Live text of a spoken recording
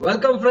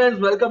Welcome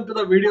friends, welcome to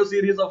the video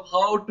series of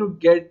how to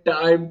get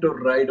time to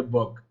write a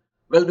book.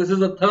 Well, this is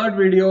the third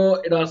video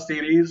in our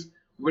series.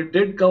 We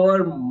did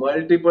cover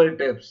multiple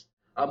tips.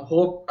 I'm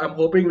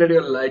hoping that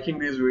you're liking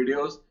these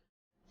videos.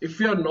 If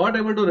you're not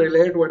able to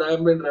relate what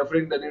I've been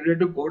referring, then you need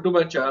to go to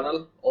my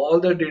channel. All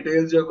the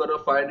details you're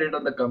gonna find it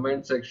on the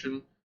comment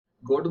section.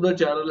 Go to the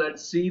channel and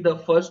see the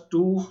first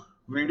two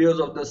videos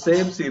of the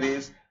same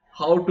series,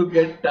 how to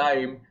get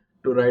time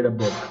to write a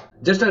book.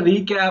 Just a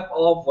recap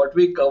of what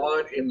we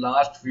covered in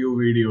last few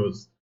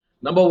videos.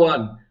 Number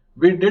one,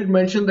 we did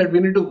mention that we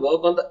need to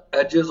work on the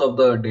edges of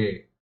the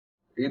day,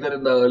 either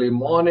in the early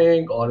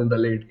morning or in the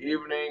late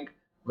evening,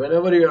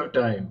 whenever you have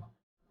time.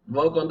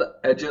 Work on the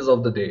edges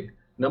of the day.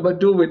 Number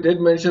two, we did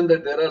mention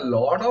that there are a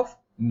lot of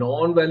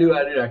non-value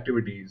added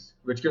activities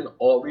which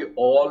we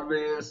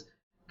always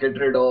get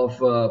rid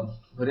of,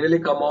 really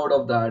come out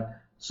of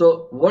that.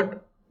 So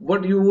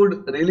what you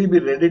would really be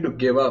ready to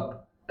give up,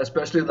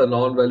 especially the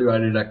non-value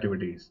added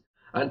activities.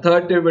 And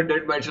third tip, we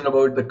did mention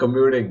about the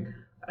commuting.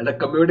 And the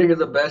commuting is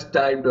the best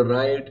time to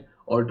write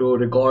or to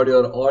record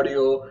your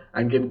audio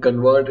and can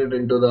convert it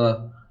into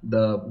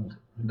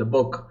the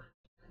book.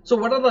 So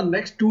what are the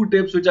next two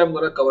tips which I'm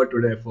going to cover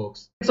today,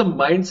 folks? It's a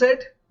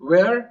mindset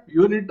where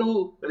you need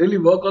to really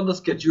work on the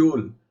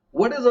schedule.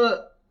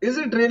 Is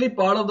it really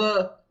part of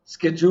the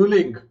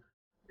scheduling?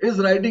 Is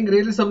writing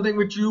really something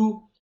which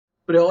you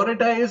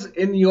prioritize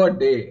in your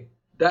day?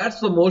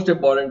 That's the most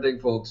important thing,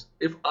 folks.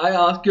 If I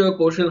ask you a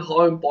question,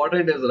 how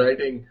important is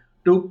writing,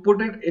 to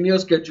put it in your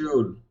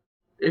schedule.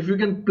 If you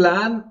can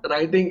plan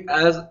writing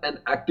as an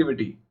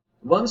activity,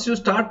 once you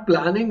start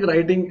planning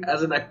writing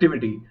as an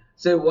activity,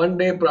 say one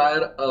night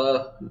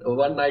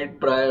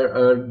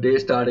prior day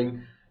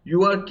starting,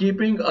 you are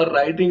keeping a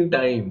writing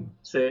time,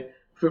 say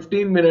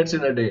 15 minutes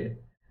in a day.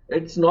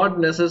 It's not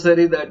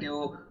necessary that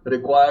you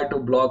require to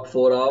block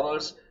 4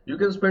 hours. You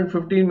can spend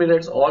 15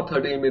 minutes or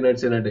 30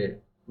 minutes in a day.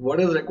 What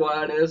is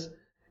required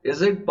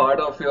is it part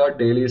of your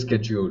daily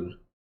schedule?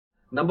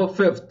 Number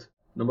fifth,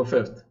 number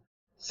fifth,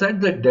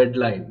 set the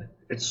deadline.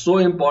 It's so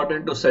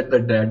important to set the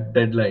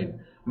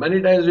deadline.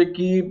 Many times we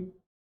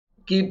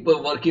keep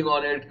working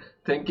on it,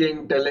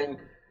 thinking, telling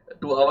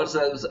to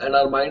ourselves, and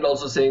our mind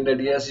also saying that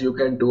yes, you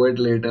can do it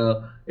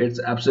later. It's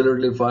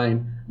absolutely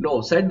fine.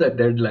 No, set the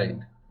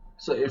deadline.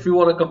 So if you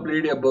want to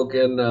complete your book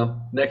in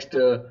next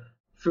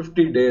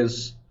 50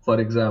 days,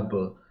 for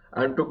example,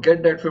 and to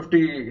get that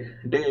 50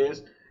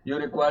 days, you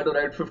require to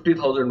write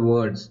 50,000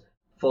 words.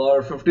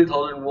 For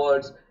 50,000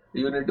 words,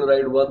 you need to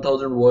write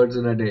 1,000 words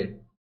in a day.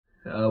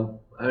 Uh,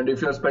 and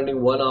if you're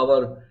spending 1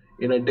 hour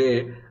in a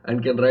day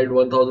and can write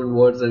 1,000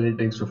 words, then it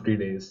takes 50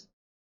 days.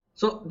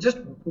 So just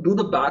do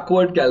the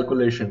backward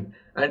calculation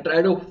and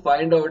try to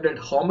find out at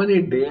how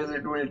many days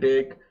it will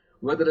take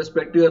with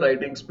respect to your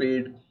writing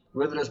speed,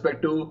 with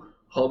respect to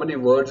how many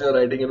words you're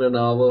writing in an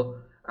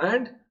hour,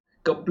 and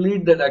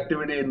complete that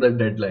activity in the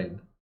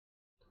deadline.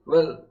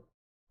 Well,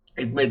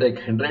 it may take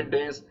 100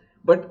 days,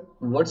 but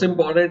what's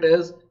important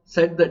is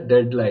set the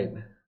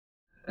deadline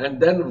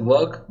and then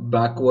work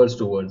backwards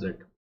towards it.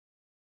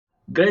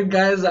 Great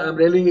guys, I'm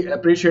really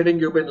appreciating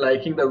you've been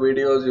liking the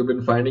videos, you've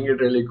been finding it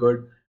really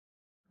good.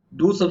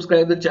 Do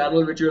subscribe the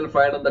channel which you will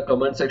find on the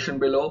comment section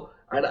below,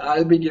 and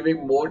I'll be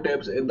giving more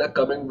tips in the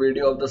coming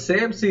video of the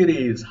same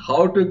series,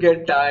 how to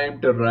get time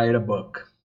to write a book.